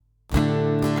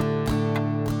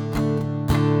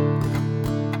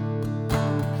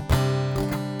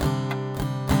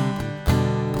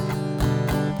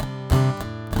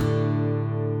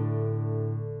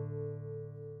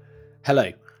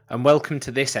Hello, and welcome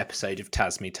to this episode of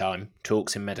TASME Time,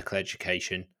 Talks in Medical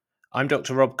Education. I'm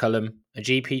Dr. Rob Cullum, a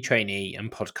GP trainee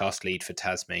and podcast lead for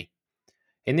TASME.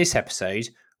 In this episode,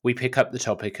 we pick up the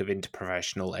topic of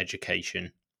interprofessional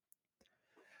education.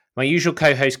 My usual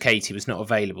co-host Katie was not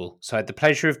available, so I had the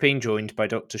pleasure of being joined by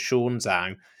Dr. Sean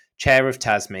Zhao, Chair of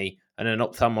TASME and an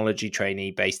ophthalmology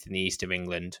trainee based in the east of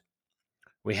England.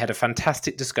 We had a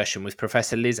fantastic discussion with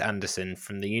Professor Liz Anderson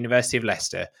from the University of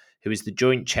Leicester, who is the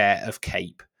joint chair of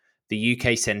CAPE, the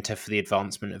UK Centre for the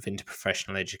Advancement of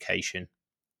Interprofessional Education.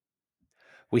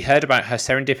 We heard about her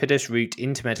serendipitous route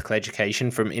into medical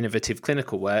education from innovative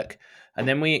clinical work, and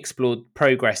then we explored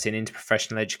progress in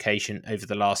interprofessional education over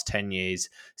the last 10 years,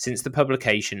 since the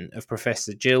publication of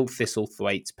Professor Jill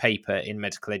Thistlethwaite's paper in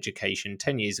medical education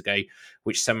 10 years ago,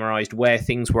 which summarised where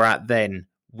things were at then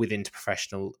with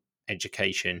interprofessional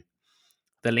education.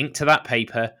 The link to that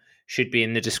paper should be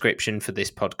in the description for this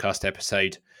podcast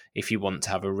episode if you want to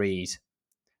have a read.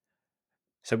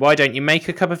 So why don't you make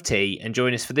a cup of tea and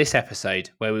join us for this episode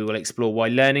where we will explore why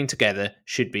learning together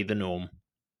should be the norm.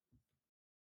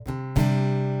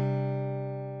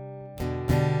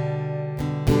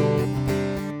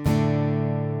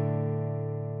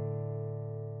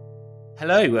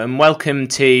 Hello and welcome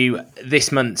to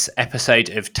this month's episode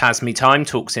of TASME Time,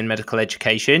 Talks in Medical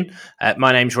Education.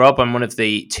 My name's Rob, I'm one of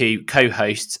the two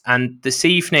co-hosts, and this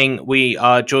evening we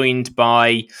are joined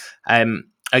by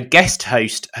a guest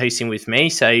host hosting with me.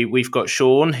 So we've got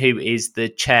Sean, who is the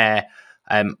chair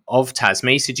of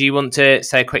TASME. So do you want to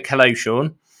say a quick hello,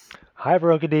 Sean? Hi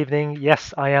everyone, good evening.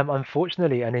 Yes, I am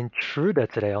unfortunately an intruder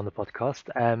today on the podcast.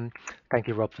 Thank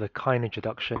you, Rob, for the kind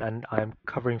introduction, and I'm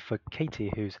covering for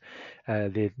Katie, who's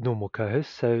the normal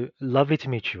co-host. So lovely to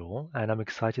meet you all, and I'm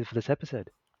excited for this episode.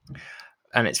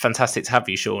 And it's fantastic to have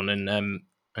you, Sean,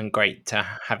 and great to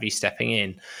have you stepping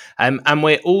in. And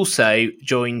we're also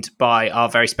joined by our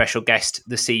very special guest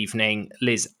this evening,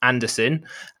 Liz Anderson.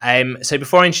 So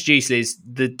before I introduce Liz,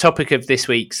 the topic of this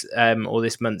week's or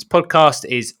this month's podcast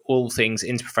is all things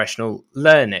interprofessional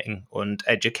learning and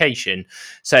education.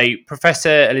 So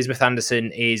Professor Elizabeth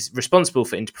Anderson is responsible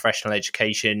for interprofessional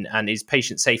education and is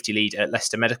patient safety lead at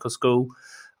Leicester Medical School.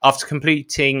 After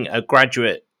completing a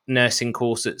graduate nursing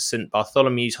course at St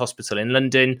Bartholomew's Hospital in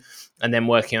London and then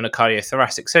working on a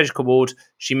cardiothoracic surgical ward,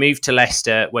 she moved to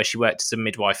Leicester where she worked as a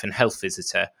midwife and health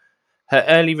visitor. Her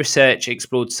early research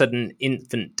explored sudden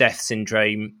infant death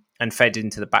syndrome and fed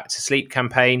into the Back to Sleep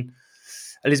campaign.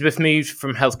 Elizabeth moved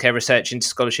from healthcare research into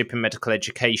scholarship in medical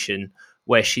education,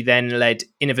 where she then led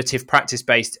innovative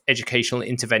practice-based educational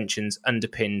interventions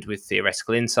underpinned with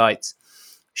theoretical insights.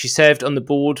 She served on the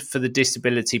board for the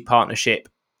Disability Partnership,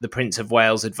 the Prince of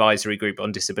Wales Advisory Group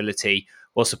on Disability,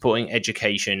 while supporting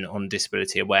education on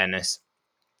disability awareness.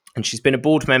 And she's been a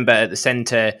board member at the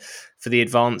Centre for the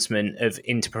Advancement of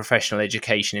Interprofessional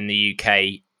Education in the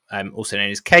UK, also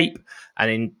known as CAPE, and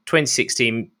in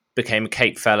 2016 became a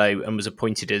CAPE Fellow and was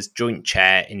appointed as Joint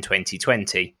Chair in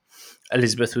 2020.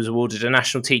 Elizabeth was awarded a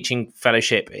National Teaching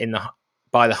Fellowship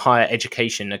by the Higher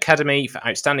Education Academy for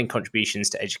outstanding contributions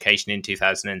to education in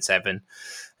 2007,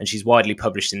 and she's widely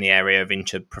published in the area of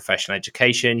interprofessional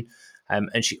education.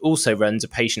 And she also runs a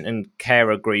patient and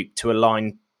carer group to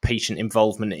align patient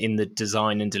involvement in the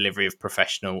design and delivery of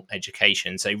professional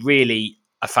education. So really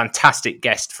a fantastic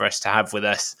guest for us to have with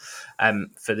us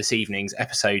for this evening's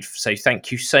episode. So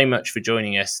thank you so much for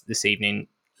joining us this evening,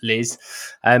 Liz.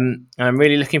 I'm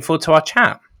really looking forward to our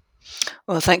chat.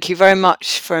 Well, thank you very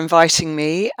much for inviting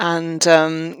me. And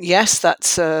yes,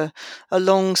 that's a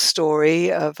long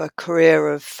story of a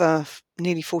career of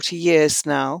nearly 40 years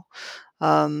now,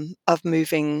 of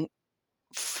moving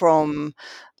from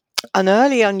an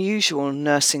early unusual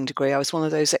nursing degree. I was one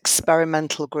of those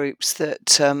experimental groups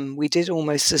that we did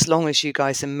almost as long as you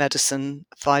guys in medicine,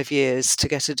 5 years, to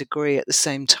get a degree at the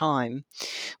same time,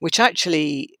 which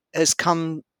actually has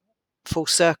come full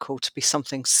circle to be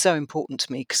something so important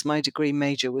to me because my degree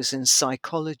major was in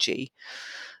psychology.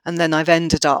 And then I've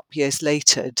ended up years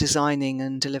later designing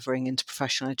and delivering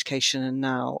interprofessional education, and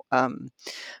now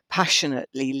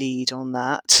passionately lead on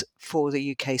that for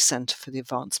the UK Centre for the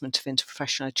Advancement of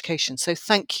Interprofessional Education. So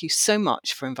thank you so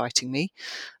much for inviting me,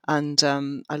 and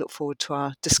I look forward to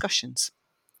our discussions.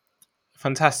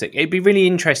 Fantastic. It'd be really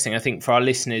interesting, I think, for our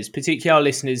listeners, particularly our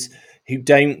listeners who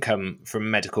don't come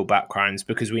from medical backgrounds,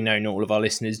 because we know not all of our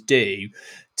listeners do,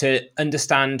 to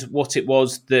understand what it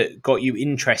was that got you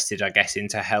interested, I guess,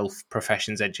 into health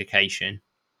professions education.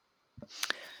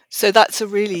 So that's a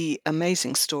really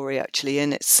amazing story, actually,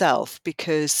 in itself,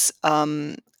 because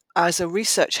as a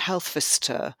research health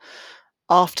visitor,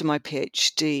 after my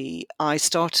PhD, I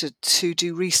started to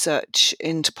do research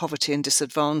into poverty and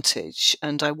disadvantage,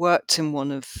 and I worked in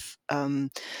one of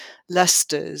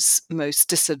Leicester's most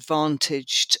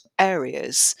disadvantaged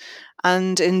areas.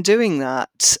 And in doing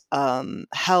that,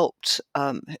 helped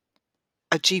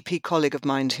a GP colleague of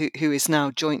mine who is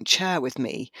now joint chair with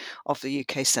me of the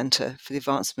UK Centre for the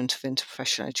Advancement of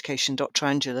Interprofessional Education, Dr.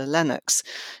 Angela Lennox,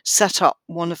 set up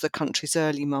one of the country's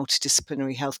early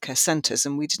multidisciplinary healthcare centres.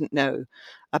 And we didn't know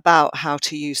about how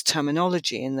to use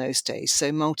terminology in those days.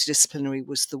 So multidisciplinary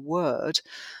was the word.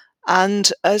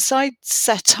 And as I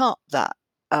set up that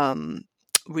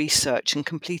research and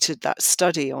completed that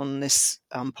study on this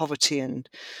poverty and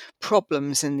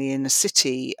problems in the inner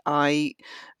city, I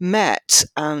met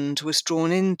and was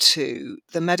drawn into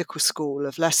the medical school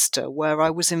of Leicester, where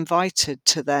I was invited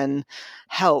to then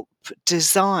help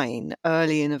design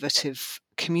early innovative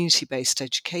community-based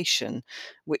education,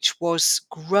 which was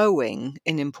growing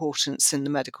in importance in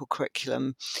the medical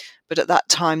curriculum. But at that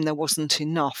time, there wasn't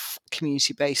enough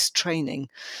community-based training.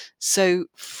 So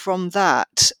from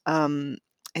that,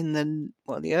 in the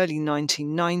early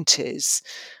 1990s,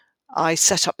 I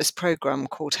set up this program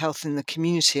called Health in the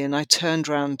Community, and I turned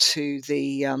around to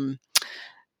the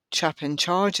chap in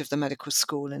charge of the medical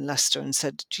school in Leicester and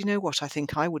said, "Do you know what? I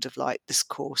think I would have liked this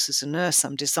course as a nurse.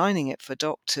 I'm designing it for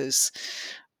doctors,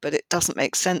 but it doesn't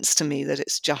make sense to me that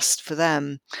it's just for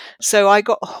them." So I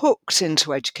got hooked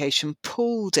into education,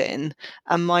 pulled in,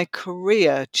 and my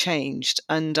career changed.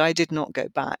 And I did not go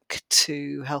back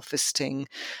to health visiting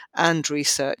and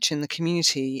research in the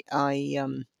community. I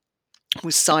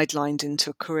was sidelined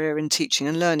into a career in teaching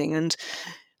and learning. And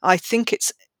I think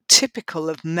it's typical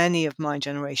of many of my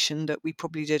generation that we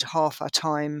probably did half our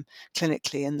time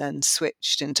clinically and then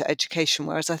switched into education.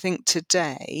 Whereas I think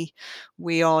today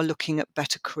we are looking at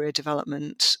better career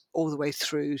development all the way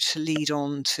through to lead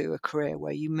on to a career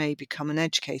where you may become an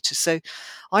educator. So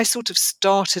I sort of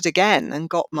started again and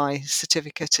got my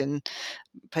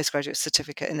postgraduate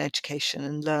certificate in education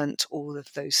and learnt all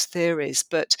of those theories.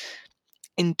 But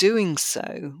in doing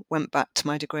so, went back to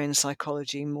my degree in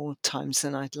psychology more times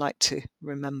than I'd like to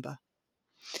remember.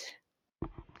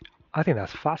 I think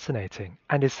that's fascinating.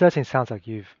 And it certainly sounds like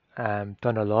you've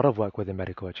done a lot of work within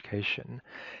medical education.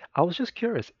 I was just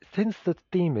curious, since the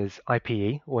theme is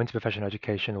IPE or interprofessional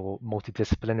education or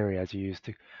multidisciplinary, as you used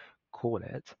to call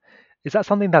it, is that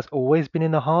something that's always been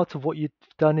in the heart of what you've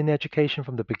done in education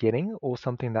from the beginning, or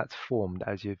something that's formed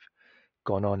as you've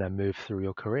gone on and moved through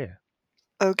your career?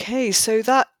 Okay, so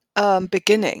that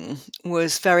beginning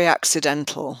was very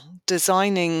accidental,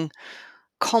 designing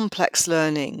complex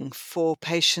learning for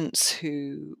patients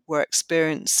who were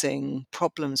experiencing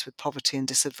problems with poverty and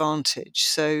disadvantage.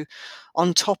 So,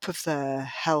 on top of their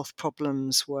health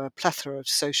problems were a plethora of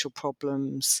social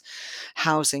problems,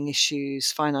 housing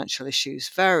issues, financial issues,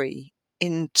 very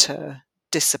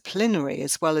interdisciplinary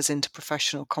as well as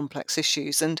interprofessional complex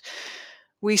issues. And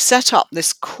we set up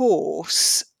this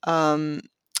course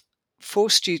for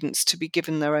students to be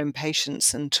given their own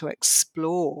patients and to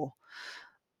explore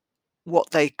what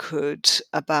they could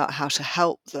about how to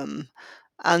help them.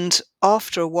 And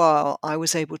after a while, I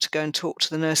was able to go and talk to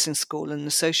the nursing school and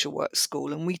the social work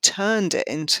school, and we turned it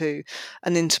into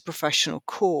an interprofessional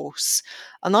course.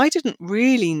 And I didn't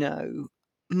really know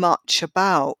much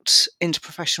about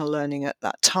interprofessional learning at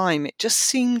that time. It just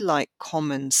seemed like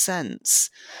common sense.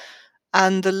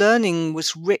 And the learning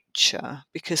was richer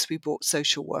because we brought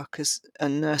social workers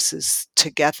and nurses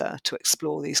together to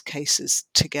explore these cases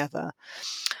together.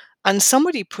 And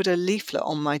somebody put a leaflet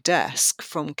on my desk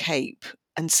from Cape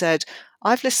and said,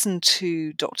 "I've listened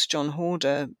to Dr. John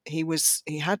Horder. He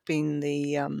had been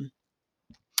the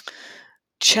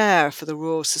chair for the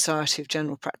Royal Society of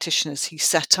General Practitioners. He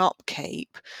set up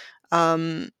Cape.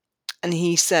 Um, and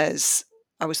he says,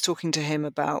 I was talking to him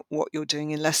about what you're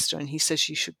doing in Leicester, and he says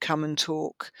you should come and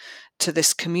talk to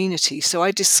this community." So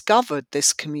I discovered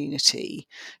this community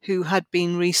who had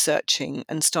been researching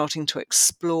and starting to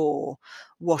explore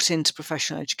what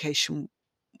interprofessional education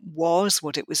was,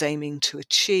 what it was aiming to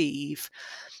achieve.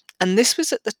 And this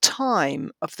was at the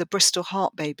time of the Bristol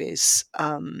Heart Babies,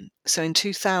 so in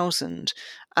 2000.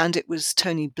 And it was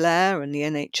Tony Blair and the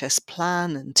NHS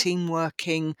plan and team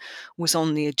working was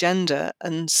on the agenda.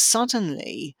 And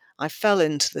suddenly I fell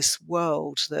into this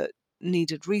world that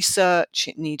needed research,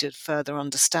 it needed further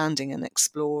understanding and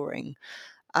exploring,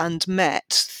 and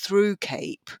met through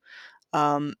Cape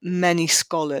many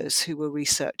scholars who were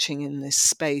researching in this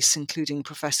space, including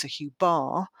Professor Hugh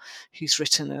Barr, who's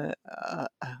written a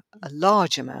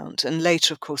large amount. And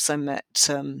later, of course, I met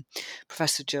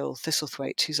Professor Jill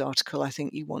Thistlethwaite, whose article I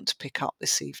think you want to pick up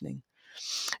this evening.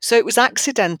 So it was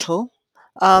accidental.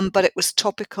 but it was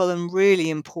topical and really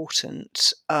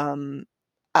important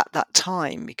at that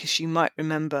time, because you might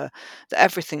remember that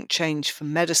everything changed for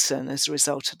medicine as a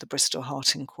result of the Bristol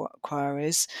Heart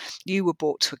inquiries. You were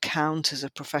brought to account as a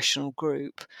professional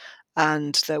group,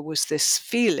 and there was this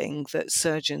feeling that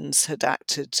surgeons had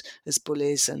acted as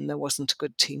bullies and there wasn't a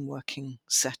good team working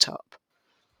setup.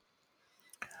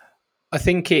 I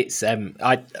think it's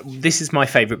this is my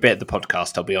favourite bit of the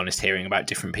podcast, I'll be honest, hearing about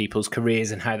different people's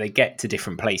careers and how they get to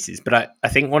different places. But I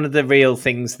think one of the real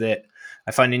things that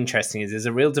I find interesting is there's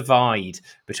a real divide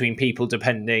between people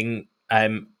depending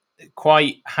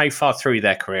quite how far through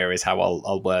their career is how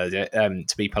I'll word it,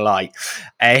 to be polite,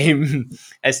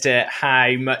 as to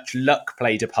how much luck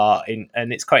played a part in.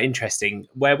 And it's quite interesting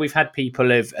where we've had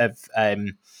people of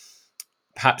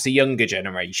perhaps a younger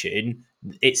generation,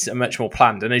 it's a much more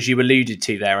planned. And as you alluded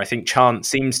to there, I think chance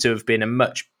seems to have been a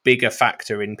much bigger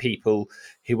factor in people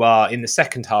who are in the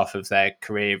second half of their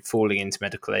career falling into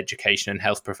medical education and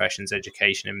health professions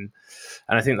education.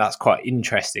 And I think that's quite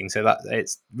interesting. So that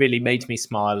it's really made me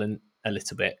smile a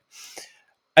little bit.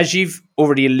 As you've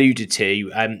already alluded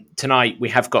to, tonight we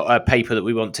have got a paper that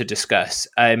we want to discuss.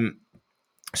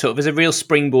 Sort of as a real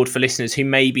springboard for listeners who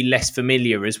may be less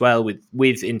familiar as well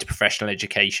with interprofessional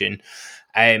education.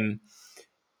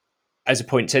 As a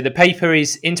point, so the paper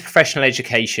is Interprofessional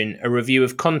Education, a review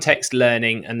of context,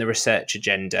 learning and the research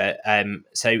agenda.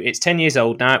 So it's 10 years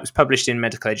old now. It was published in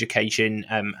Medical Education,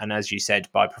 and as you said,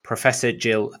 by Professor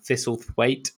Jill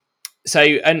Thistlethwaite. So,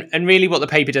 and really what the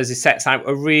paper does is sets out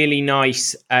a really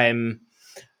nice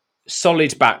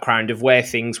solid background of where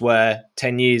things were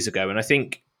 10 years ago. And I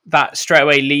think that straight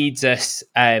away leads us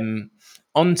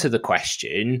onto the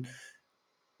question,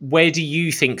 where do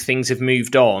you think things have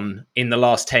moved on in the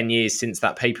last 10 years since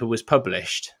that paper was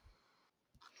published?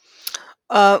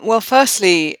 Well,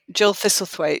 firstly, Jill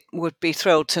Thistlethwaite would be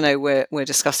thrilled to know we're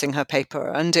discussing her paper,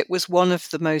 and it was one of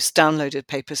the most downloaded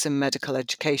papers in medical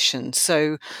education.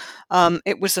 So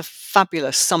it was a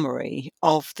fabulous summary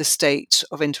of the state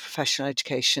of interprofessional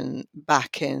education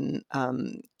back in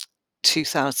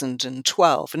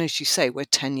 2012. And as you say, we're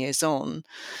 10 years on.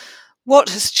 What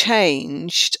has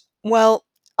changed? Well,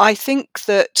 I think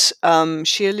that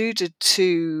she alluded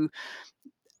to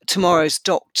tomorrow's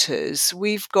doctors.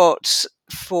 We've got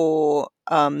for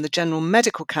the General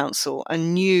Medical Council a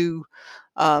new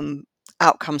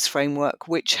outcomes framework,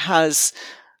 which has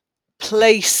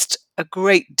placed a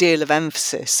great deal of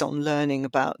emphasis on learning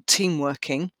about team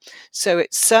working. So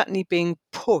it's certainly being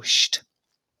pushed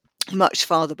much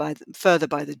further by the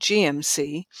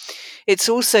GMC. It's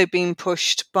also been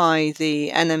pushed by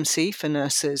the NMC for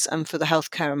nurses and for the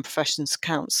Healthcare and Professions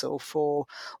Council for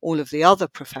all of the other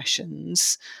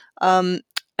professions. And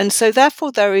so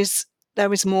therefore there is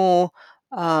more,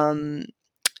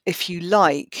 if you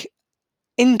like,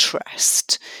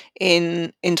 interest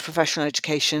in interprofessional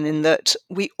education, in that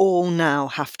we all now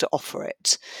have to offer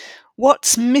it.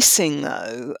 What's missing,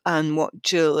 though, and what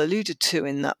Jill alluded to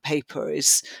in that paper,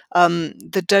 is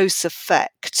the dose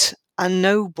effect. And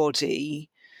no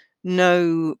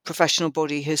professional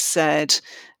body has said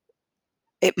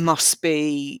it must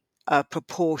be a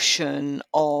proportion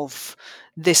of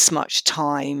this much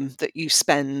time that you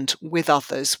spend with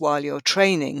others while you're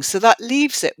training. So that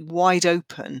leaves it wide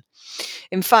open.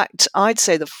 In fact, I'd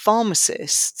say the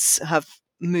pharmacists have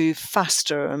moved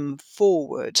faster and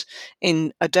forward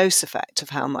in a dose effect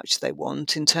of how much they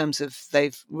want, in terms of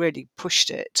they've really pushed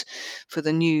it for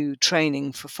the new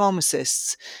training for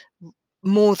pharmacists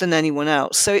more than anyone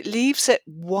else. So it leaves it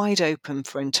wide open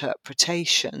for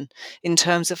interpretation in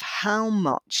terms of how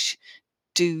much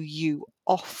do you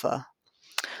offer.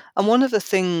 And one of the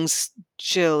things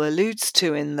Jill alludes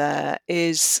to in there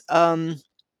is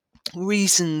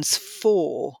reasons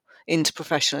for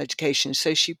interprofessional education.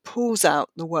 So she pulls out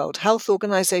the World Health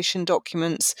Organization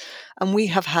documents, and we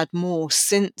have had more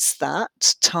since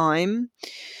that time.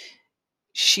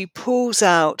 She pulls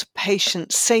out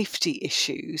patient safety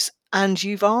issues, and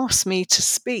you've asked me to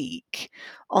speak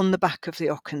on the back of the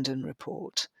Ockenden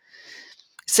report.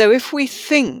 So if we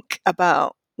think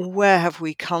about where have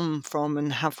we come from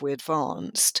and have we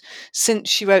advanced, since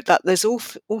she wrote that, there's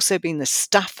also been the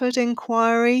Stafford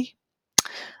inquiry.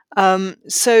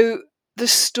 So the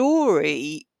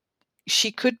story,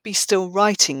 she could be still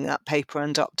writing that paper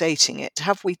and updating it.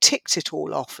 Have we ticked it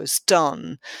all off as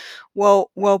done? Well,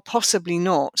 possibly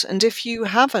not. And if you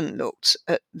haven't looked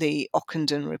at the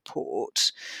Ockenden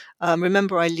report,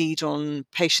 remember I lead on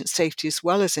patient safety as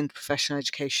well as interprofessional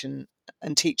education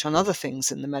and teach on other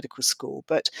things in the medical school.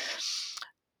 But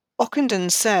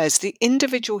Ockenden says the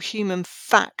individual human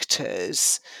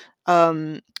factors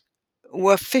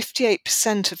were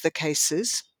 58% of the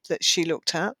cases that she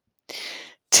looked at.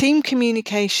 Team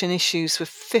communication issues were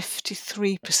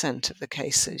 53% of the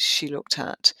cases she looked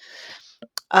at.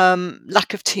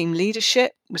 Lack of team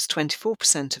leadership was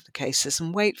 24% of the cases,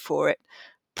 and wait for it,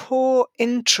 poor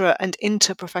intra and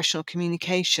interprofessional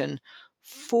communication,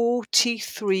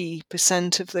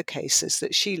 43% of the cases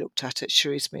that she looked at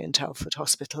Shrewsbury and Telford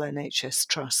Hospital NHS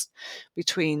Trust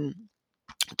between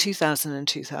 2000 and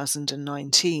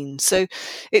 2019. So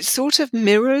it sort of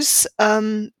mirrors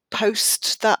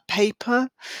post that paper,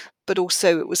 but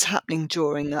also it was happening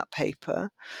during that paper.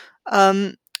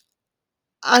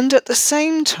 And at the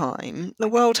same time, the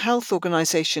World Health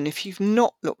Organization, if you've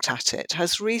not looked at it,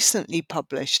 has recently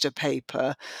published a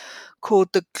paper called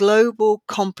the Global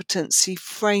Competency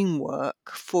Framework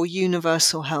for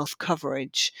Universal Health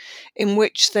Coverage, in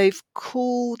which they've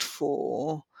called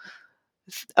for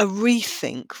a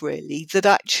rethink, really, that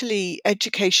actually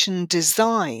education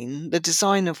design, the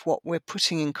design of what we're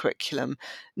putting in curriculum,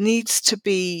 needs to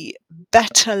be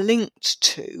better linked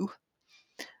to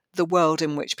the world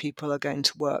in which people are going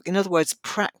to work. In other words,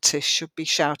 practice should be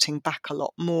shouting back a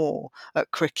lot more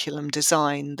at curriculum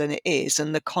design than it is,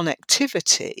 and the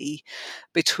connectivity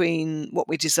between what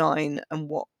we design and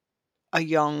what a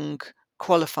young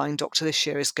qualifying doctor this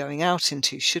year is going out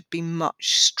into should be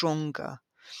much stronger.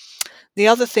 The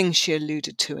other thing she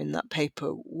alluded to in that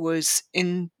paper was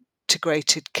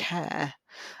integrated care.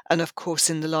 And of course,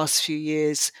 in the last few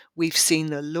years, we've seen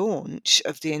the launch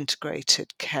of the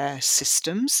integrated care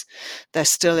systems. They're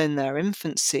still in their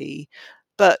infancy,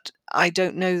 but I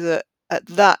don't know that at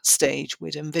that stage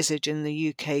we'd envisage in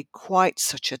the UK quite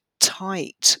such a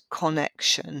tight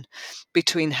connection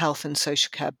between health and social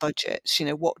care budgets. You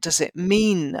know, what does it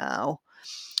mean now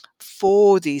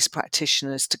for these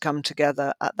practitioners to come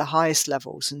together at the highest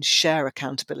levels and share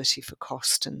accountability for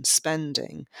cost and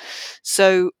spending?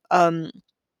 So,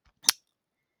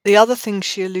 the other thing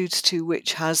she alludes to,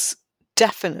 which has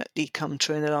definitely come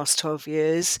true in the last 12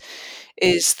 years,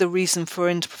 is the reason for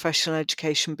interprofessional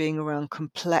education being around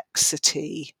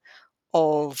complexity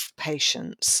of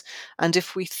patients. And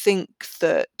if we think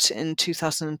that in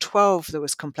 2012 there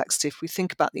was complexity, if we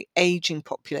think about the aging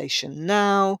population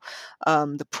now,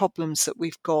 the problems that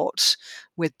we've got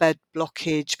with bed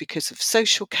blockage because of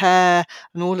social care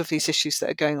and all of these issues that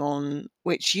are going on,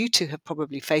 which you two have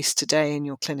probably faced today in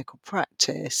your clinical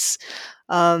practice,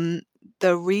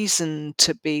 the reason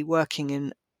to be working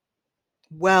in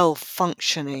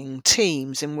well-functioning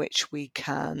teams in which we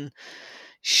can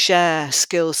share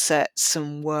skill sets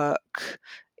and work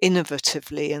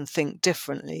innovatively and think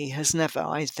differently has never,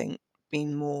 I think,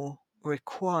 been more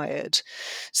required.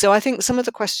 So I think some of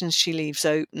the questions she leaves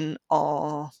open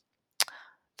are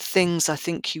things I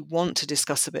think you want to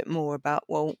discuss a bit more about.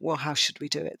 Well, how should we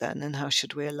do it then, and how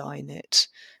should we align it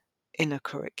in a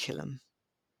curriculum?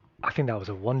 I think that was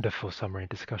a wonderful summary and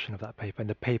discussion of that paper. And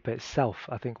the paper itself,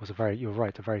 I think, was you're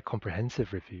right, a very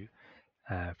comprehensive review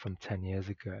from 10 years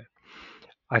ago.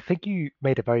 I think you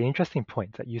made a very interesting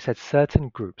point that you said certain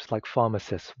groups, like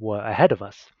pharmacists, were ahead of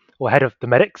us, or ahead of the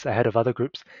medics, ahead of other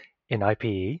groups in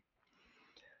IPE.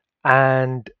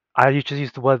 And I just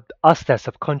used the word us there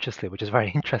subconsciously, which is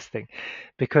very interesting,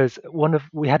 because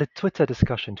we had a Twitter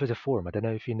discussion, Twitter forum. I don't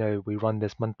know if you know, we run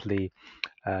this monthly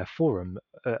forum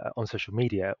on social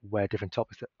media where different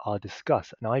topics are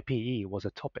discussed, and IPE was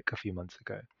a topic a few months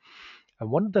ago. And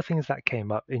one of the things that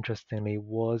came up interestingly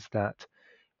was that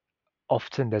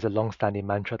often there's a long-standing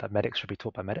mantra that medics should be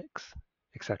taught by medics,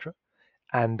 etc.,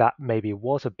 and that maybe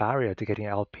was a barrier to getting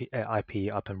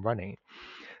IPE up and running.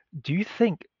 Do you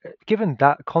think, given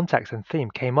that context and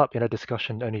theme came up in a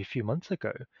discussion only a few months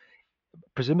ago,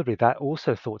 presumably that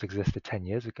also thought existed 10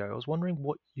 years ago. I was wondering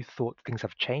what you thought things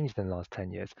have changed in the last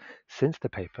 10 years since the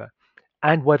paper,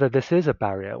 and whether this is a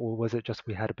barrier, or was it just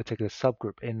we had a particular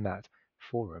subgroup in that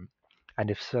forum? And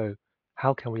if so,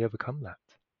 how can we overcome that?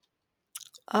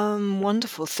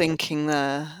 Wonderful thinking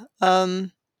there. So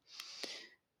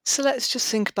let's just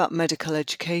think about medical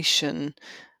education.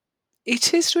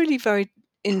 It is really very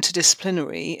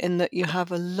interdisciplinary in that you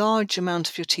have a large amount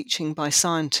of your teaching by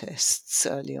scientists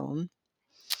early on.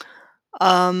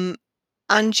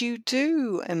 And you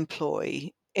do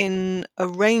employ, in a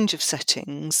range of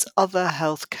settings, other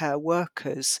healthcare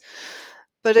workers.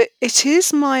 But it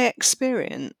is my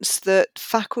experience that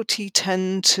faculty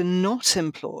tend to not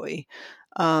employ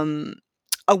um,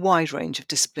 a wide range of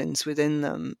disciplines within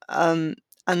them. And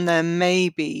there may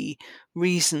be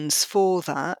reasons for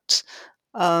that.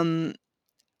 Um,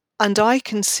 and I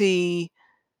can see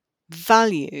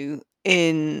value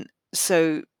in,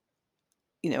 so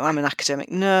I'm an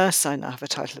academic nurse, I now have a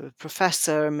title of a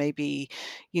professor, and maybe,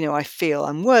 I feel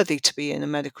I'm worthy to be in a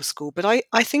medical school. But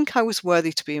I think I was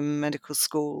worthy to be in medical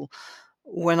school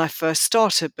when I first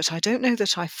started, but I don't know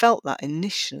that I felt that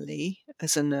initially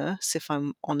as a nurse, if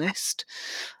I'm honest.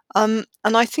 And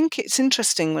I think it's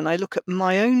interesting when I look at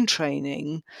my own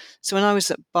training. So when I was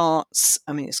at Barts,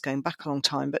 I mean, it's going back a long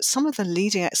time, but some of the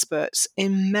leading experts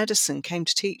in medicine came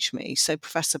to teach me. So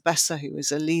Professor Besser, who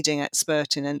was a leading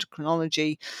expert in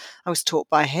endocrinology, I was taught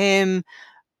by him.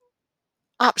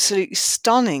 Absolutely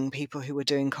stunning people who were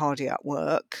doing cardiac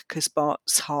work, because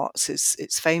Bart's Hearts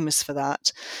it's famous for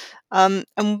that. And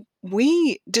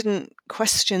we didn't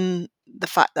question the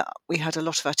fact that we had a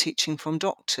lot of our teaching from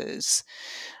doctors.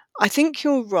 I think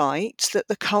you're right that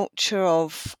the culture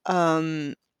of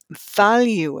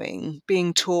valuing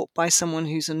being taught by someone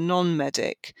who's a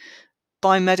non-medic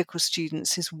by medical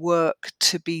students is work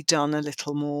to be done a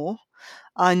little more.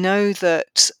 I know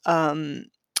that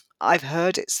I've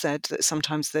heard it said that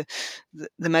sometimes the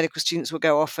medical students will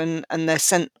go off and they're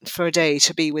sent for a day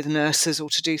to be with nurses or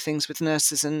to do things with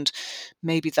nurses, and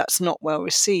maybe that's not well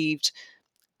received.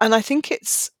 And I think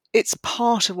it's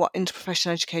part of what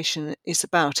interprofessional education is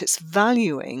about. It's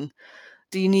valuing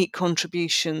the unique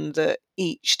contribution that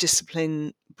each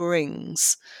discipline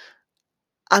brings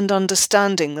and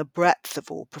understanding the breadth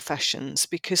of all professions,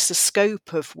 because the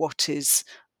scope of what is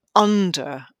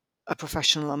under a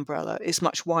professional umbrella is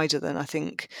much wider than I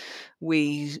think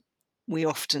we we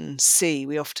often see.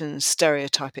 We often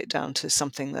stereotype it down to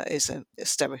something that is a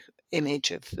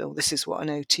image of, oh, this is what an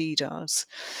OT does.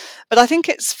 But I think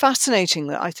it's fascinating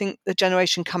that I think the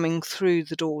generation coming through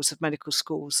the doors of medical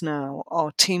schools now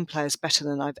are team players better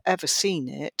than I've ever seen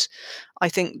it. I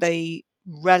think they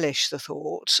relish the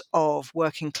thought of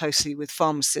working closely with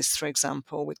pharmacists, for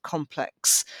example, with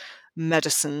complex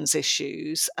medicines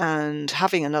issues, and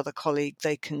having another colleague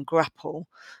they can grapple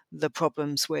the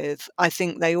problems with. I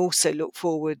think they also look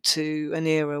forward to an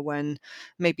era when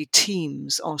maybe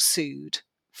teams are sued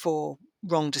for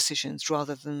wrong decisions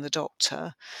rather than the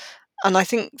doctor. And I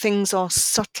think things are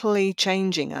subtly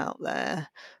changing out there,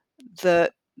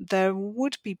 that there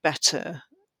would be better,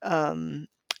 and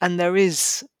there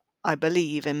is, I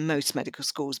believe, in most medical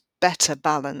schools, better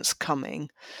balance coming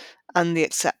and the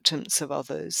acceptance of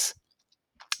others.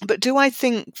 But do I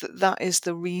think that that is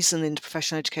the reason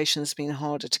interprofessional education has been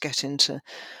harder to get into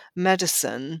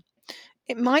medicine?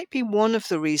 It might be one of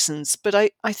the reasons, but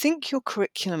I think your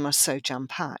curriculum are so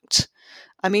jam-packed.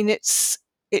 I mean, it's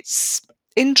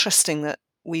interesting that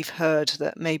we've heard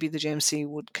that maybe the GMC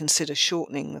would consider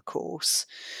shortening the course,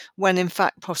 when in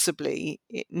fact possibly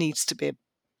it needs to be a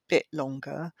bit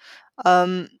longer.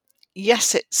 Um,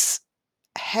 yes, it's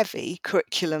heavy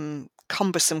curriculum,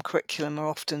 cumbersome curriculum are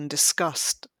often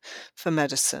discussed for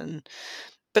medicine.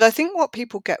 But I think what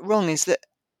people get wrong is that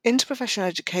interprofessional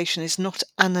education is not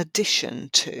an addition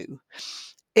to.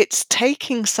 It's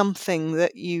taking something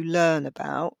that you learn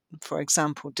about, for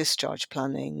example, discharge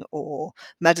planning or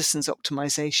medicines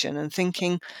optimization, and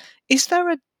thinking, is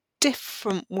there a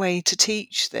different way to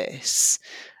teach this?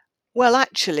 Well,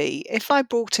 actually, if I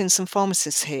brought in some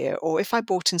pharmacists here, or if I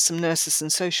brought in some nurses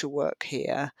and social work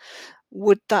here,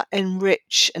 would that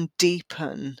enrich and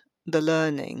deepen the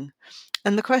learning?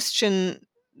 And the question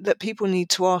that people need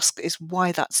to ask is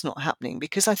why that's not happening.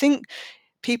 Because I think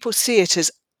people see it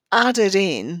as added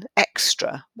in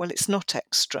extra. Well, it's not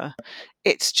extra.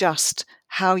 It's just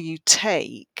how you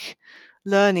take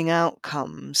learning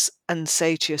outcomes and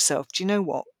say to yourself, do you know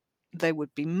what? They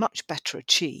would be much better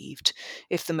achieved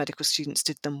if the medical students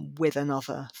did them with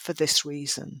another for this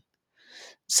reason.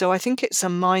 So I think it's a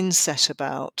mindset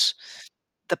about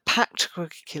the packed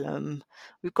curriculum.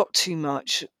 We've got too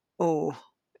much. Oh,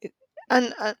 it,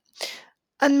 and uh,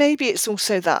 and maybe it's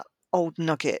also that old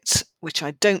nugget, which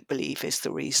I don't believe is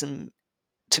the reason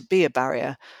to be a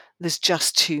barrier. There's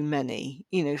just too many.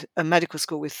 A medical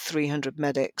school with 300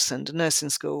 medics, and a nursing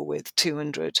school with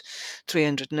 300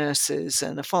 nurses,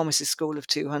 and a pharmacy school of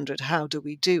 200. How do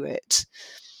we do it?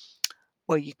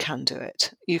 Well, you can do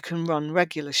it. You can run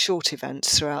regular short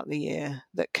events throughout the year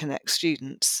that connect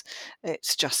students.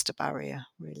 It's just a barrier,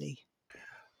 really.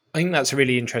 I think that's a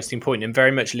really interesting point, and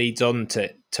very much leads on to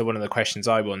one of the questions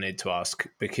I wanted to ask,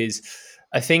 because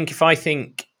I think if I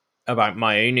think about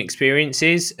my own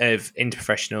experiences of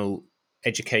interprofessional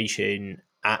education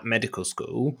at medical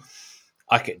school,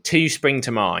 I get two spring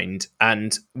to mind,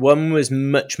 and one was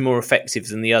much more effective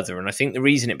than the other. And I think the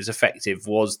reason it was effective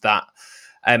was that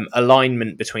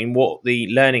alignment between what the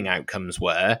learning outcomes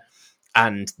were,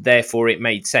 and therefore it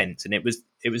made sense. And it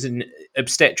was an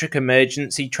obstetric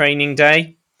emergency training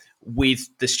day with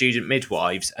the student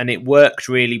midwives, and it worked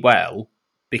really well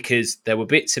because there were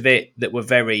bits of it that were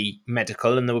very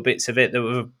medical and there were bits of it that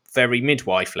were very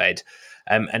midwife led,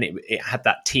 and it had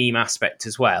that team aspect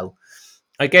as well.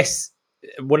 I guess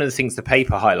one of the things the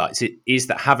paper highlights is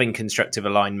that having constructive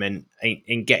alignment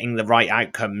in getting the right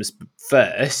outcomes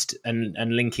first, and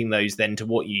linking those then to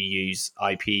what you use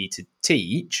IPE to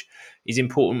teach is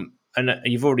important. And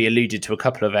you've already alluded to a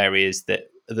couple of areas that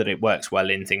it works well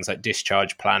in, things like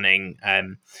discharge planning,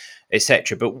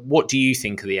 etc. But what do you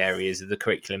think are the areas of the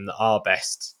curriculum that are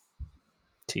best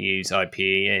to use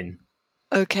IPE in?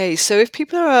 Okay, so if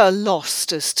people are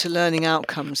lost as to learning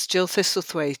outcomes, Jill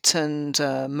Thistlethwaite and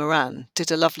Moran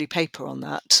did a lovely paper on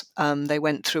that. They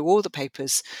went through all the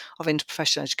papers of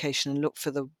interprofessional education and looked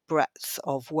for the breadth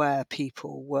of where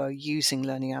people were using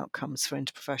learning outcomes for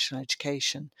interprofessional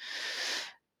education.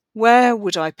 Where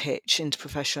would I pitch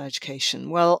interprofessional education?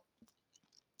 Well,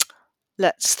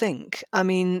 let's think. I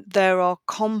mean, there are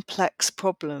complex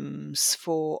problems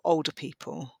for older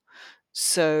people.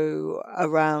 So,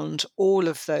 around all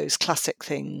of those classic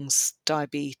things,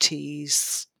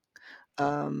 diabetes,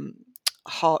 um,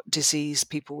 heart disease,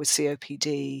 people with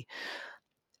COPD,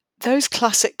 those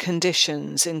classic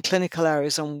conditions in clinical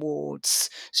areas on wards,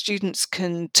 students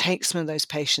can take some of those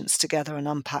patients together and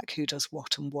unpack who does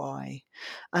what and why,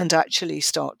 and actually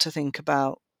start to think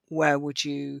about where would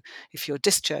you, if you're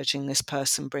discharging this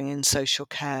person, bring in social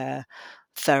care,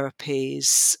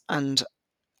 therapies, and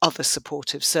other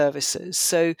supportive services.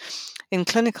 So in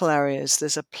clinical areas,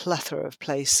 there's a plethora of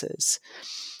places.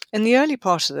 In the early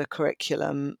part of the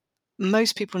curriculum,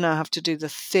 most people now have to do the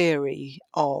theory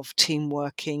of team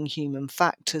working, human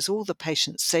factors, all the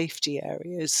patient safety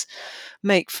areas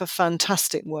make for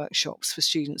fantastic workshops for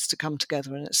students to come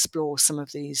together and explore some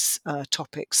of these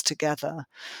topics together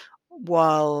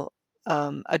while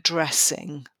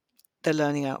addressing the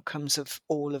learning outcomes of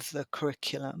all of the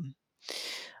curriculum.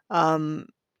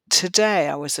 Today,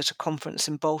 I was at a conference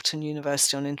in Bolton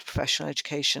University on interprofessional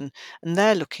education, and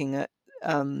they're looking at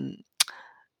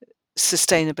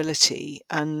sustainability.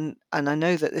 And I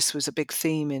know that this was a big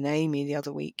theme in Amy the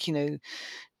other week,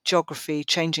 geography,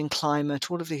 changing climate,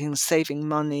 all of the things, saving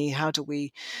money. How do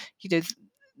we,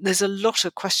 there's a lot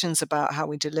of questions about how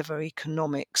we deliver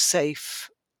economic, safe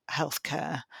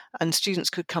healthcare, and students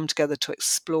could come together to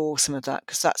explore some of that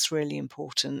because that's really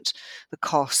important. The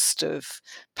cost of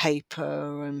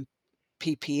paper and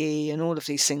PPE and all of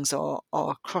these things are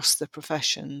across the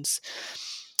professions.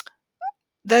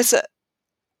 There's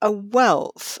a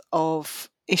wealth of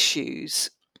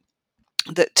issues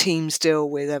that teams deal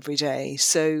with every day.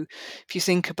 So if you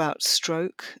think about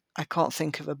stroke, I can't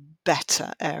think of a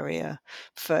better area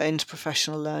for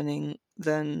interprofessional learning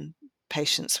than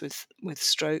patients with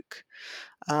stroke.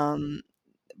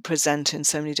 Present in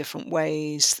so many different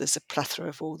ways. There's a plethora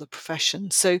of all the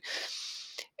professions. So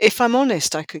if I'm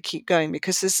honest, I could keep going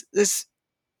because there's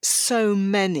so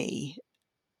many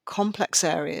complex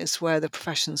areas where the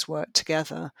professions work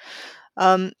together.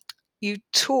 You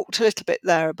talked a little bit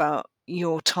there about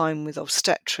your time with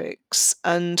obstetrics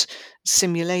and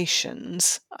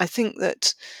simulations. I think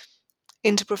that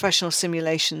interprofessional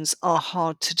simulations are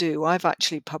hard to do. I've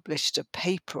actually published a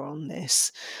paper on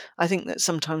this. I think that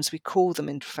sometimes we call them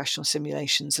interprofessional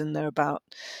simulations and they're about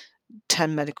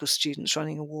 10 medical students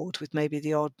running a ward with maybe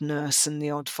the odd nurse and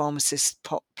the odd pharmacist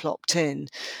plopped in.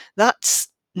 That's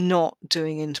not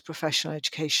doing interprofessional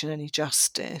education any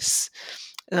justice.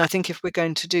 And I think if we're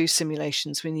going to do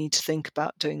simulations, we need to think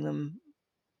about doing them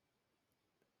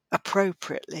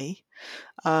appropriately,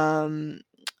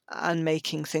 and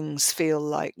making things feel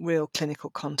like real clinical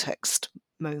context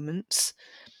moments.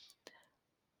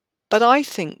 But I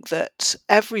think that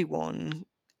everyone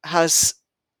has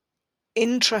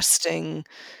interesting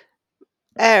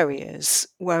areas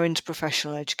where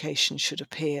interprofessional education should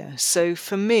appear. So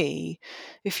for me,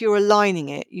 if you're aligning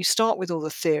it, you start with all the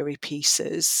theory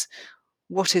pieces.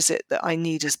 What is it that I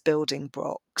need as building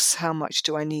blocks? How much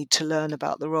do I need to learn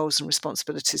about the roles and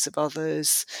responsibilities of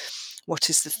others? What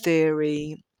is the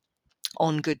theory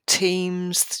on good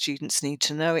teams? Students need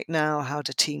to know it now. How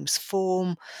do teams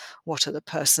form? What are the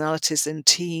personalities in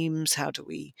teams? How do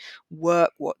we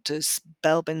work? What does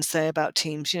Belbin say about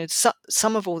teams?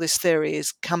 Some of all this theory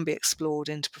can be explored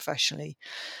interprofessionally.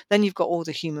 Then you've got all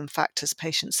the human factors,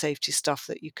 patient safety stuff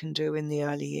that you can do in the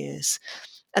early years.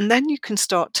 And then you can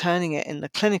start turning it in the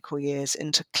clinical years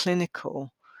into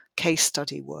clinical case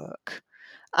study work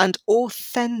and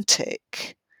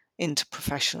authentic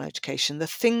interprofessional education. The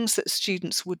things that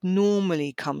students would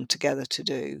normally come together to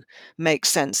do make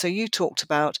sense. So you talked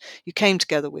about you came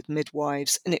together with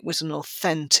midwives and it was an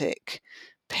authentic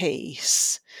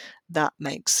piece that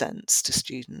makes sense to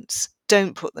students.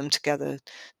 don't put them together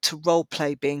to role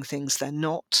play being things they're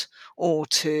not, or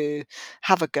to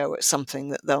have a go at something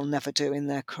that they'll never do in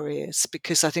their careers,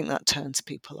 because I think that turns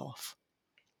people off.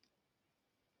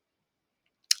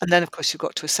 And then, of course, you've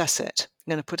got to assess it.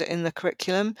 You're going to put it in the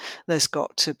curriculum. There's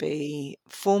got to be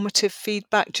formative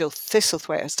feedback. Jill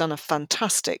Thistlethwaite has done a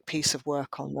fantastic piece of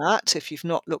work on that. If you've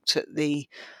not looked at the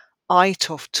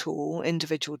ITOF tool,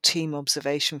 Individual Team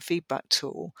Observation Feedback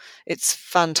tool, it's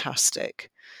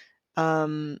fantastic.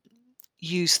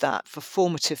 Use that for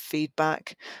formative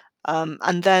feedback.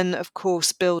 And then, of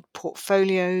course, build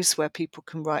portfolios where people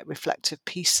can write reflective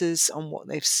pieces on what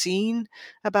they've seen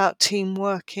about team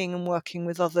working and working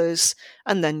with others.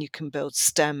 And then you can build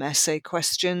STEM essay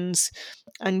questions.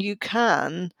 And you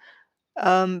can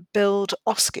build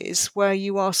OSCEs where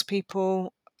you ask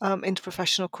people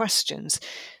interprofessional questions.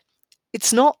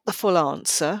 It's not the full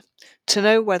answer. To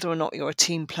know whether or not you're a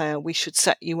team player, we should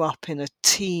set you up in a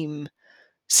team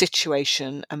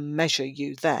situation and measure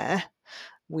you there.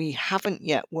 We haven't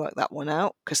yet worked that one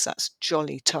out because that's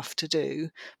jolly tough to do,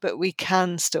 but we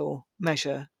can still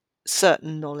measure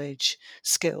certain knowledge,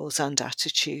 skills, and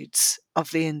attitudes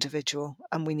of the individual,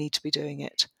 and we need to be doing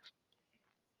it.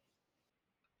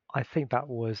 I think that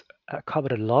was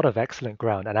covered a lot of excellent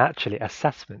ground, and actually,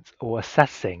 assessments or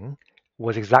assessing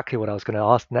was exactly what I was going to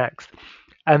ask next.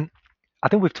 Um, I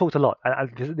think we've talked a lot.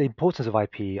 The importance of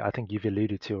IP, I think you've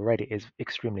alluded to already, is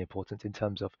extremely important in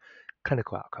terms of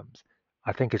clinical outcomes.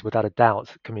 I think is without a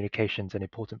doubt communication's an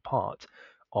important part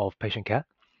of patient care,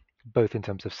 both in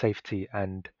terms of safety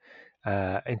and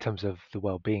in terms of the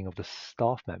well-being of the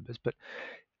staff members. But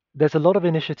there's a lot of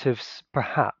initiatives,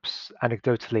 perhaps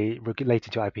anecdotally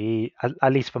related to IPE,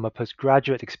 at least from a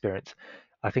postgraduate experience.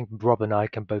 I think Rob and I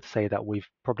can both say that we've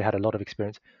probably had a lot of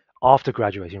experience after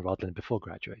graduating rather than before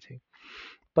graduating.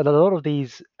 But a lot of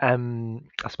these,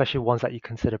 especially ones that you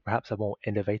consider perhaps are more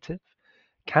innovative,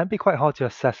 can be quite hard to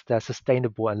assess their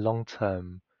sustainable and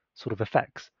long-term sort of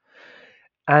effects.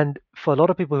 And for a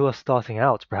lot of people who are starting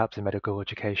out, perhaps in medical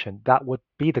education, that would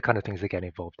be the kind of things they get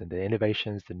involved in, the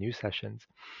innovations, the new sessions.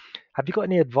 Have you got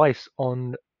any advice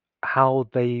on how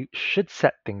they should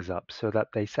set things up so that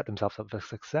they set themselves up for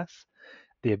success?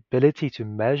 The ability to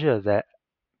measure their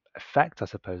effect, I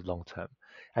suppose, long term,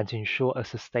 and to ensure a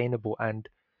sustainable and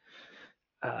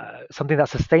something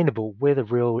that's sustainable with a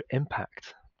real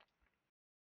impact.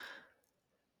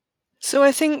 So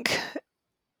I think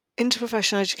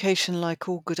interprofessional education, like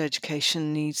all good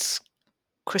education, needs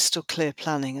crystal clear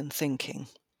planning and thinking.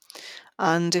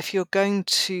 And if you're going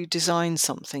to design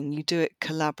something, you do it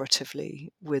collaboratively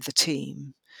with a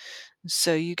team.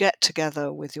 So you get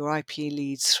together with your IP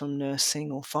leads from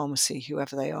nursing or pharmacy,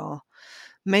 whoever they are,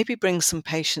 maybe bring some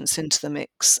patients into the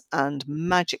mix and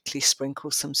magically sprinkle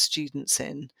some students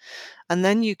in. And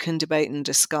then you can debate and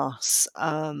discuss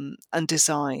and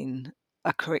design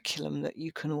a curriculum that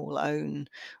you can all own,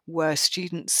 where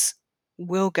students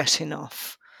will get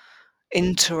enough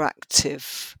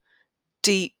interactive,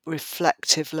 deep,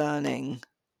 reflective learning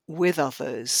with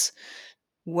others,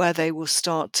 where they will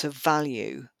start to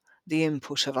value the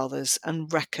input of others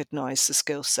and recognize the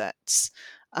skill sets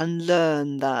and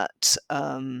learn that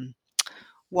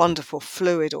wonderful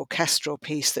fluid orchestral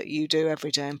piece that you do every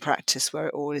day in practice where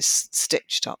it all is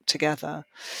stitched up together.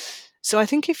 So I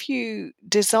think if you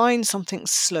design something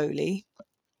slowly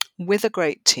with a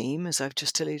great team, as I've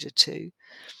just alluded to,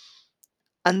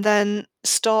 and then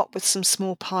start with some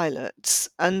small pilots,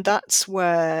 and that's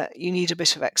where you need a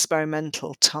bit of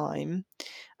experimental time,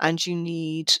 and you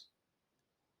need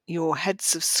your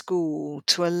heads of school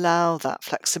to allow that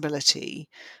flexibility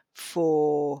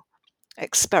for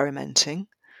experimenting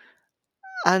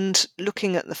and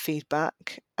looking at the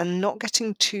feedback and not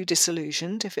getting too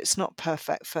disillusioned if it's not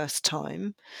perfect first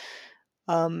time.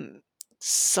 Um,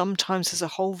 Sometimes there's a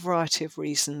whole variety of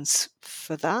reasons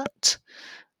for that.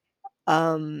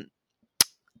 Um,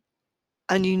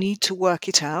 and you need to work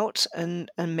it out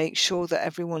and make sure that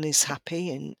everyone is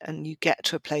happy and you get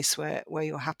to a place where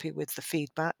you're happy with the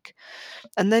feedback.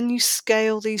 And then you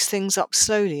scale these things up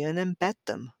slowly and embed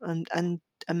them and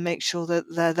make sure that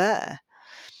they're there.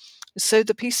 So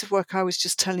the piece of work I was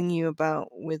just telling you about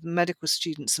with medical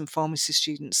students and pharmacy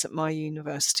students at my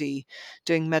university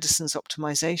doing medicines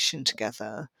optimization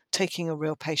together, taking a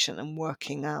real patient and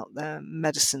working out their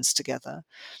medicines together.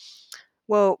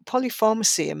 Well,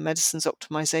 polypharmacy and medicines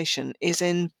optimization is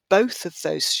in both of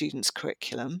those students'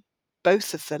 curriculum,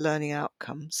 both of their learning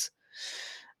outcomes.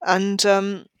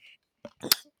 And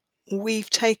we've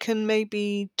taken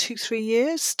maybe 2-3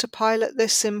 years to pilot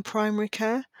this in primary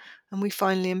care, and we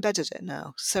finally embedded it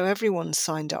now. So everyone's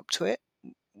signed up to it,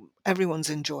 everyone's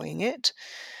enjoying it.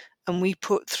 and we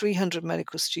put 300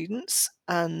 medical students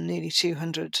and nearly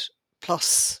 200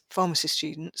 plus pharmacy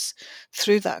students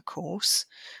through that course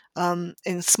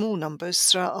in small numbers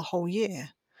throughout a whole year.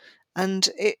 And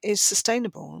it is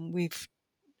sustainable, and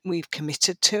we've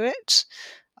committed to it.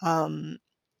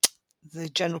 The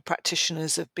general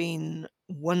practitioners have been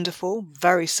wonderful,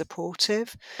 very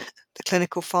supportive. The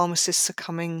clinical pharmacists are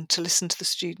coming to listen to the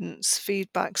students'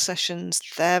 feedback sessions.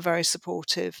 They're very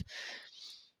supportive.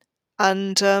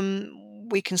 And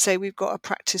we can say we've got a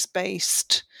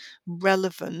practice-based,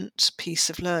 relevant piece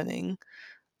of learning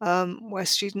where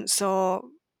students are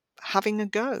having a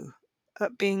go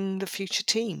at being the future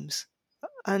teams.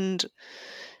 And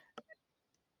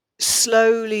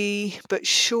slowly but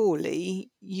surely,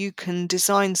 you can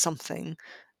design something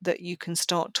that you can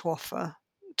start to offer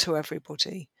to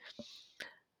everybody.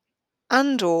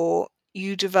 And or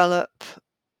you develop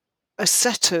a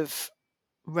set of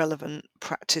relevant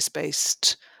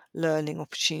practice-based learning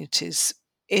opportunities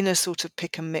in a sort of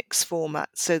pick and mix format,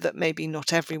 so that maybe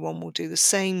not everyone will do the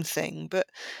same thing, but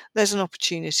there's an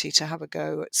opportunity to have a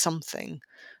go at something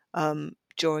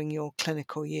during your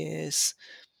clinical years.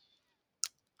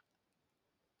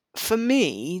 For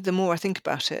me, the more I think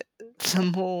about it, the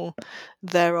more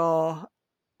there are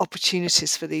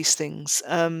opportunities for these things.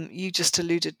 You just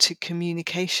alluded to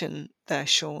communication there,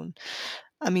 Sean.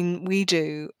 I mean, we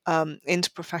do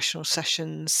interprofessional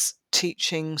sessions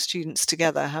teaching students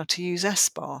together how to use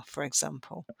SBAR, for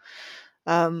example,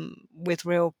 with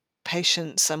real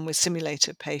patients and with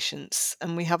simulated patients,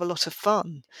 and we have a lot of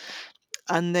fun.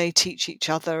 And they teach each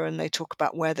other, and they talk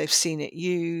about where they've seen it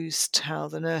used, how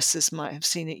the nurses might have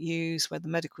seen it used, where the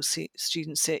medical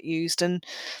students see it used, and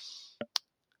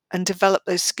develop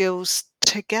those skills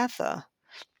together.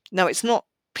 Now, it's not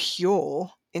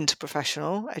pure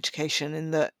interprofessional education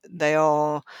in that they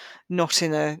are not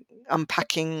in a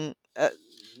unpacking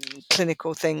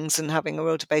clinical things and having a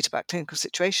real debate about clinical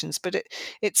situations, but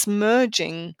it's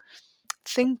merging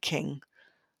thinking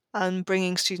and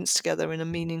bringing students together in a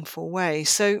meaningful way.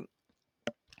 So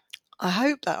I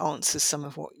hope that answers some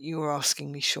of what you were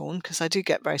asking me, Sean, because I do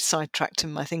get very sidetracked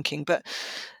in my thinking, but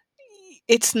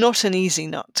it's not an easy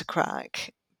nut to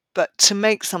crack. But to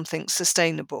make something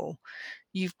sustainable,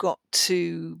 you've got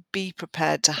to be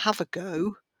prepared to have a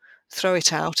go, throw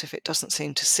it out if it doesn't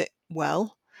seem to sit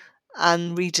well,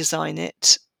 and redesign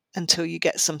it until you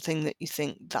get something that you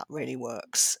think that really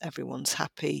works. Everyone's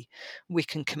happy. We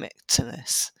can commit to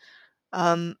this.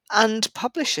 And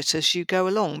publish it as you go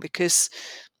along, because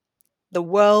the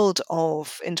world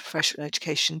of interprofessional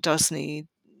education does need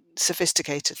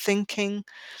sophisticated thinking.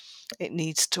 It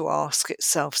needs to ask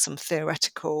itself some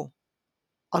theoretical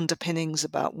underpinnings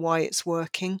about why it's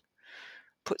working.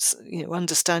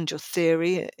 Understand your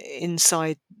theory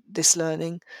inside this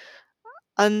learning,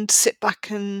 and sit back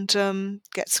and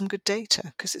get some good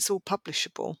data, because it's all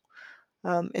publishable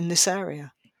in this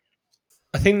area.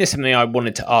 I think there's something I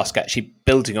wanted to ask, actually,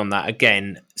 building on that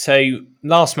again. So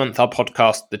last month, our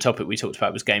podcast, the topic we talked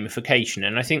about was gamification.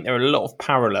 And I think there are a lot of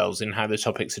parallels in how the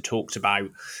topics are talked about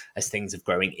as things of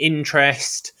growing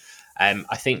interest.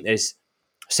 I think there's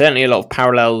certainly a lot of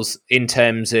parallels in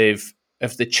terms of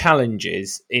the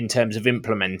challenges in terms of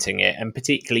implementing it. And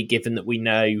particularly given that we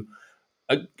know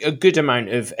a good amount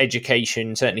of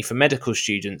education, certainly for medical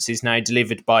students, is now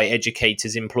delivered by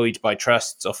educators employed by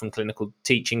trusts, often clinical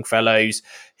teaching fellows,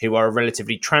 who are a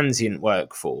relatively transient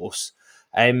workforce.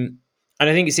 And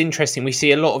I think it's interesting. We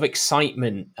see a lot of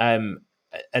excitement and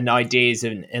ideas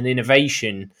and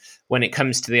innovation when it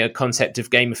comes to the concept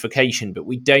of gamification, but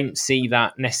we don't see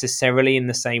that necessarily in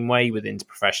the same way with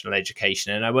interprofessional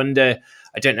education. And I wonder,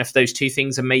 I don't know if those two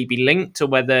things are maybe linked, or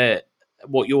whether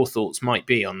what your thoughts might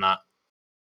be on that.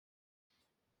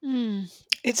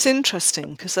 It's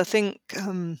interesting, because I think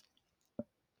you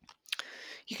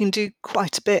can do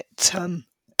quite a bit,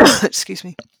 excuse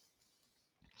me,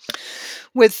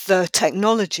 with the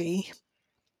technology.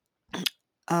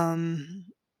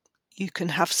 You can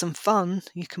have some fun,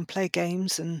 you can play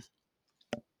games, and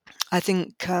I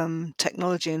think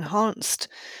technology enhanced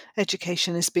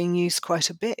education is being used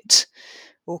quite a bit,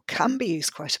 or can be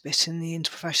used quite a bit, in the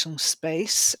interprofessional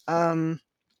space.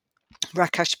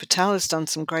 Rakesh Patel has done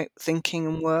some great thinking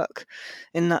and work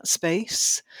in that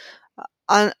space.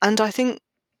 And I think,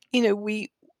 we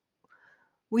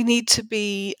need to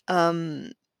be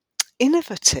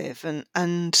innovative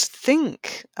and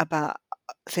think about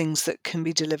things that can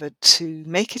be delivered to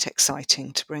make it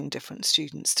exciting to bring different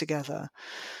students together.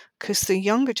 Because the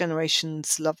younger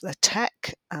generations love their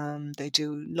tech, they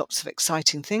do lots of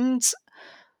exciting things.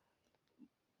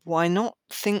 Why not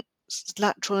think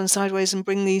lateral and sideways and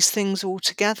bring these things all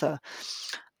together?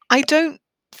 I don't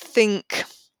think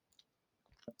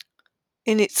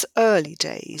in its early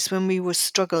days, when we were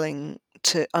struggling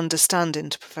to understand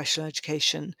interprofessional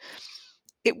education,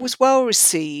 it was well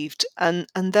received, and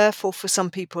therefore for some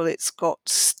people it's got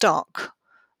stuck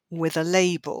with a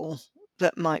label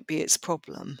that might be its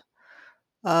problem.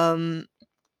 I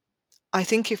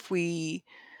think if we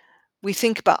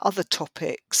think about other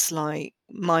topics like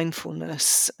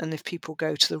mindfulness, and if people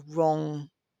go to the wrong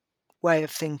way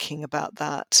of thinking about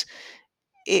that,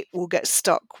 it will get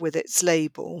stuck with its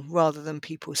label rather than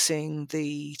people seeing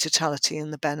the totality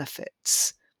and the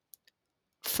benefits.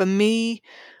 For me,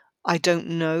 I don't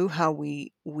know how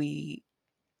we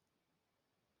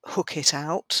hook it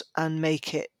out and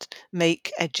make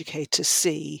educators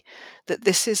see that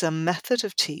this is a method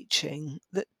of teaching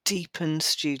that deepens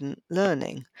student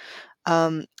learning,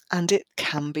 and it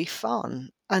can be fun.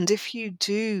 And if you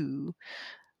do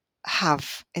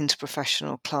have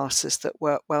interprofessional classes that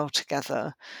work well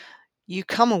together, you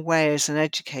come away as an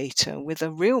educator with a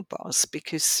real buzz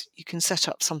because you can set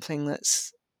up something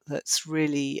that's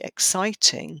really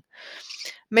exciting.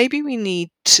 Maybe we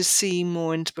need to see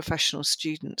more interprofessional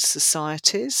student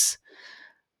societies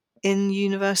in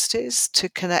universities to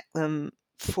connect them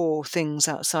for things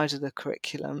outside of the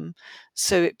curriculum,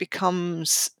 so it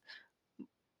becomes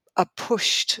a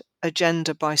pushed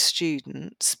agenda by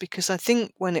students, because I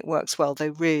think when it works well, they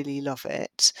really love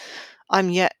it. I'm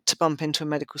yet to bump into a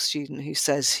medical student who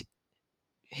says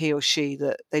he or she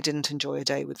that they didn't enjoy a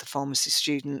day with the pharmacy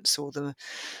students or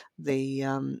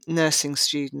the nursing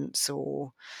students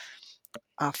or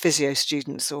our physio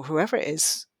students or whoever it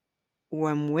is.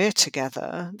 When we're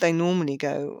together, they normally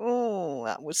go, "Oh,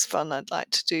 that was fun. I'd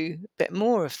like to do a bit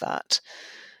more of that."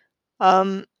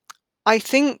 I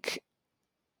think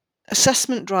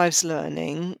assessment drives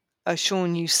learning.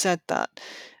 Sean, you said that.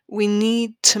 We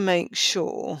need to make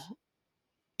sure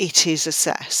it is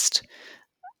assessed,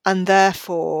 and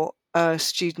therefore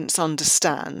students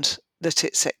understand that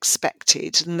it's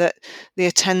expected and that the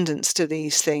attendance to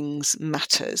these things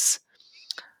matters.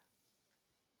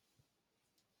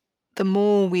 The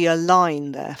more we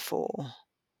align, therefore,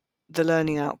 the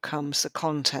learning outcomes, the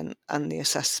content, and the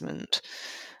assessment,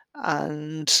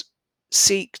 and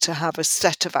seek to have a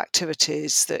set of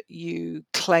activities that you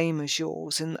claim as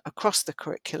yours across the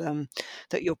curriculum,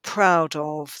 that you're proud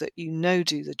of, that you know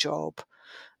do the job,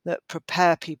 that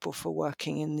prepare people for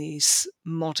working in these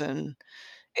modern,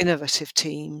 innovative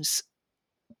teams,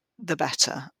 the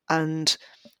better. And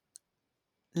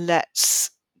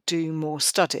let's do more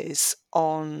studies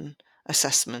on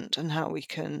assessment and how we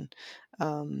can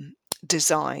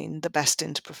design the best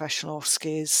interprofessional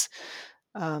skills,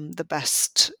 the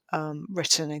best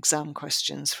written exam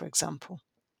questions, for example.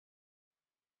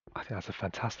 I think that's a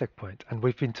fantastic point. And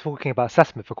we've been talking about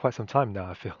assessment for quite some time now,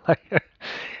 I feel like.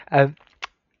 um,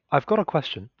 I've got a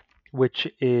question, which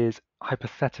is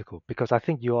hypothetical, because I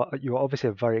think you're obviously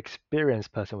a very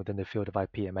experienced person within the field of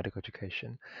IP and medical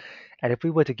education. And if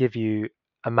we were to give you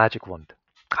a magic wand,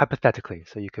 hypothetically,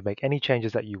 so you could make any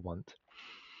changes that you want,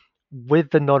 with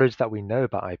the knowledge that we know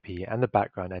about IP and the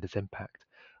background and its impact,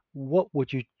 what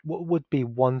would be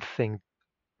one thing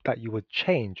that you would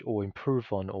change or improve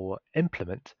on or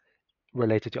implement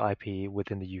related to IP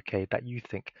within the UK that you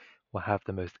think will have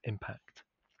the most impact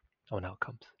on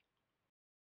outcomes?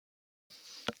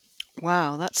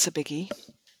 Wow, that's a biggie.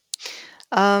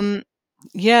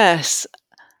 Yes,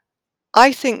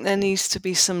 I think there needs to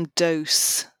be some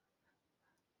dose.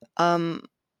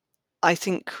 I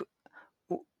think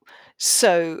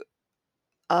so.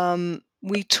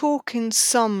 We talk in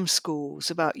some schools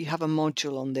about you have a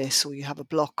module on this or you have a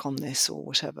block on this or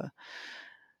whatever.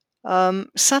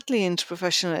 Sadly,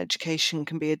 interprofessional education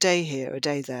can be a day here, a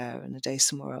day there, and a day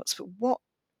somewhere else. But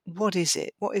what is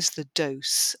it? What is the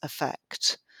dose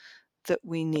effect that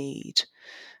we need?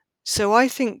 So I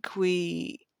think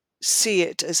we see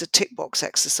it as a tick box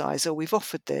exercise. Or we've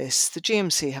offered this. The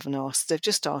GMC haven't asked. They've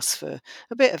just asked for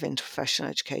a bit of interprofessional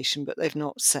education, but they've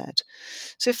not said.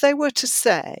 So if they were to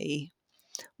say,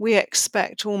 we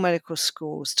expect all medical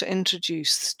schools to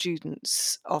introduce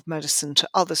students of medicine to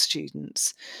other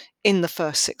students in the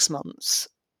first 6 months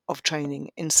of training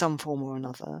in some form or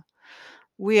another.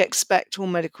 We expect all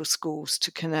medical schools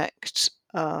to connect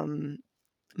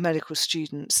medical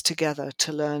students together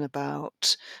to learn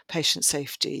about patient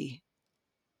safety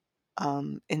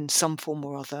in some form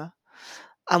or other.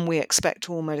 And we expect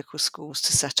all medical schools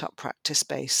to set up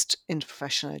practice-based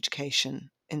interprofessional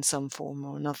education in some form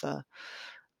or another.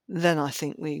 Then I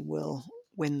think we will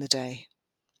win the day.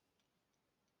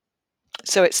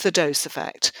 So it's the dose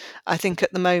effect. I think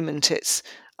at the moment it's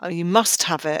you must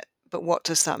have it, but what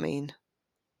does that mean?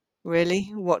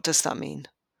 Really? What does that mean?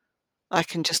 I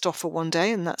can just offer one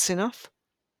day and that's enough.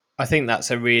 I think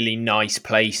that's a really nice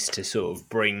place to sort of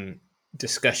bring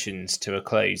discussions to a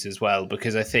close as well,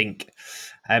 because I think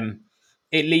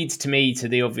it leads to me to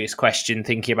the obvious question,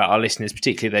 thinking about our listeners,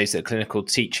 particularly those that are clinical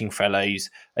teaching fellows,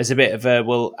 as a bit of a,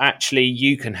 well, actually,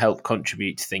 you can help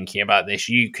contribute to thinking about this.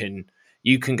 You can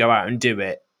go out and do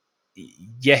it.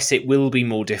 Yes, it will be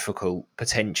more difficult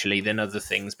potentially than other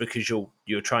things because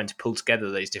you're trying to pull together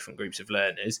those different groups of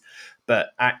learners,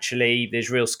 but actually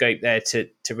there's real scope there to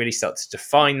really start to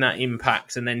define that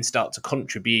impact and then start to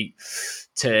contribute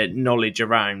to knowledge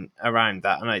around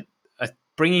that. And I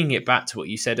bringing it back to what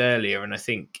you said earlier, and I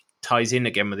think ties in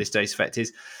again with this dose effect,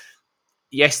 is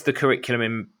yes, the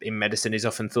curriculum in medicine is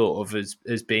often thought of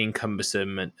as being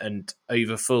cumbersome and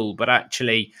over full, but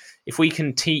actually if we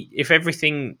can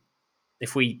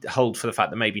if we hold for the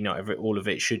fact that maybe not all of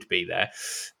it should be there,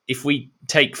 if we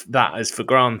take that as for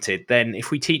granted, then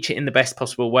if we teach it in the best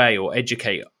possible way or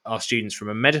educate our students from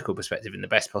a medical perspective in the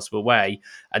best possible way,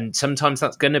 and sometimes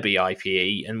that's going to be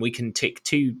IPE, and we can tick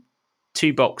two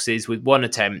boxes with one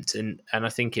attempt, and I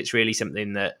think it's really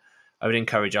something that I would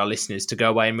encourage our listeners to go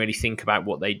away and really think about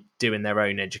what they do in their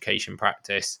own education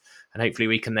practice, and hopefully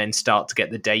we can then start to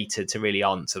get the data to really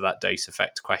answer that dose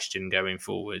effect question going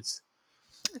forwards.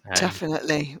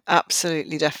 Definitely,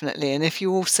 absolutely, definitely. And if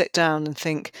you all sit down and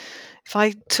think, if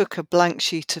I took a blank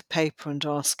sheet of paper and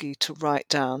asked you to write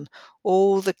down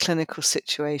all the clinical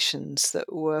situations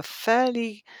that were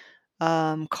fairly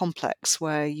complex,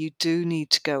 where you do need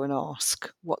to go and ask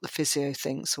what the physio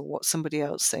thinks or what somebody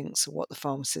else thinks or what the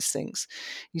pharmacist thinks,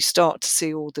 you start to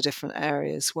see all the different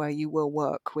areas where you will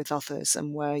work with others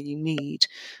and where you need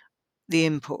the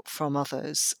input from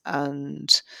others,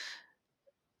 and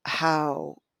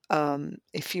how,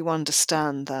 if you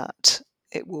understand that,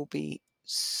 it will be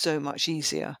so much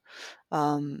easier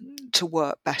to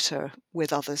work better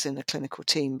with others in a clinical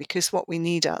team. Because what we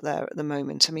need out there at the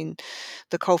moment, I mean,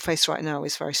 the coalface right now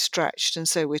is very stretched. And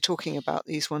so we're talking about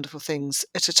these wonderful things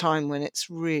at a time when it's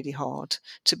really hard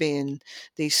to be in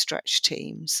these stretched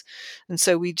teams. And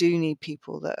so we do need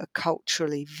people that are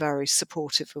culturally very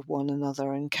supportive of one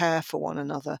another and care for one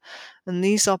another. And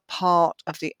these are part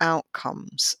of the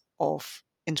outcomes of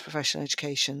interprofessional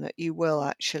education, that you will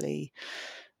actually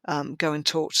go and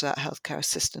talk to that healthcare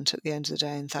assistant at the end of the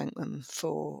day and thank them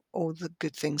for all the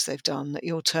good things they've done, that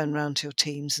you'll turn around to your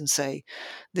teams and say,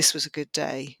 this was a good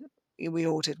day, we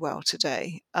all did well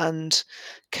today, and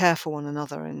care for one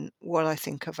another in what I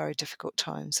think are very difficult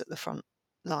times at the front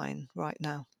line right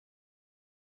now.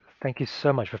 Thank you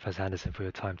so much, Professor Anderson, for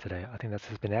your time today. I think this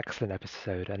has been an excellent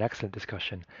episode, an excellent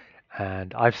discussion,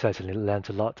 and I've certainly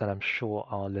learned a lot, and I'm sure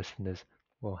our listeners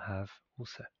will have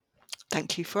also.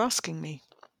 Thank you for asking me.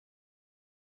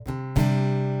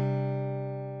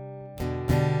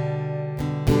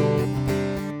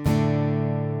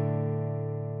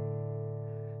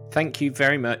 Thank you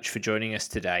very much for joining us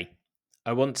today.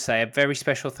 I want to say a very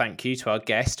special thank you to our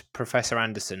guest, Professor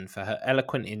Anderson, for her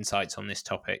eloquent insights on this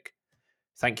topic.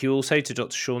 Thank you also to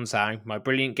Dr. Sean Zhang, my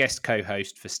brilliant guest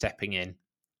co-host, for stepping in.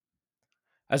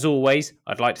 As always,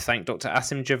 I'd like to thank Dr.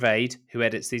 Asim Javed, who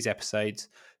edits these episodes,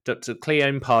 Dr.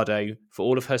 Cleone Pardo for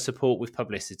all of her support with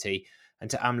publicity, and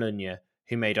to Amlunya,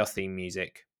 who made our theme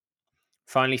music.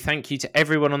 Finally, thank you to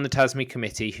everyone on the TASME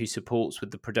committee who supports with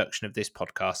the production of this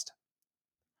podcast.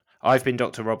 I've been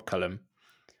Dr. Rob Cullum.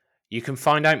 You can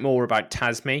find out more about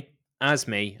TASME,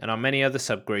 ASME, and our many other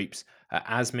subgroups at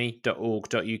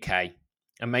asme.org.uk,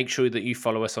 and make sure that you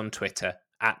follow us on Twitter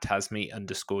at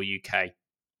 @TASME_UK.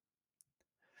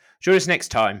 Join us next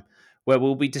time, where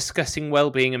we'll be discussing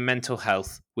wellbeing and mental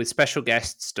health with special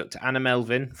guests Dr. Anna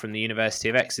Melvin from the University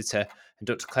of Exeter and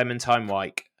Dr. Clementine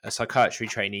Wyke, a psychiatry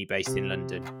trainee based in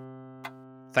London.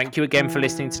 Thank you again for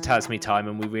listening to TASME Time,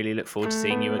 and we really look forward to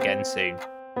seeing you again soon.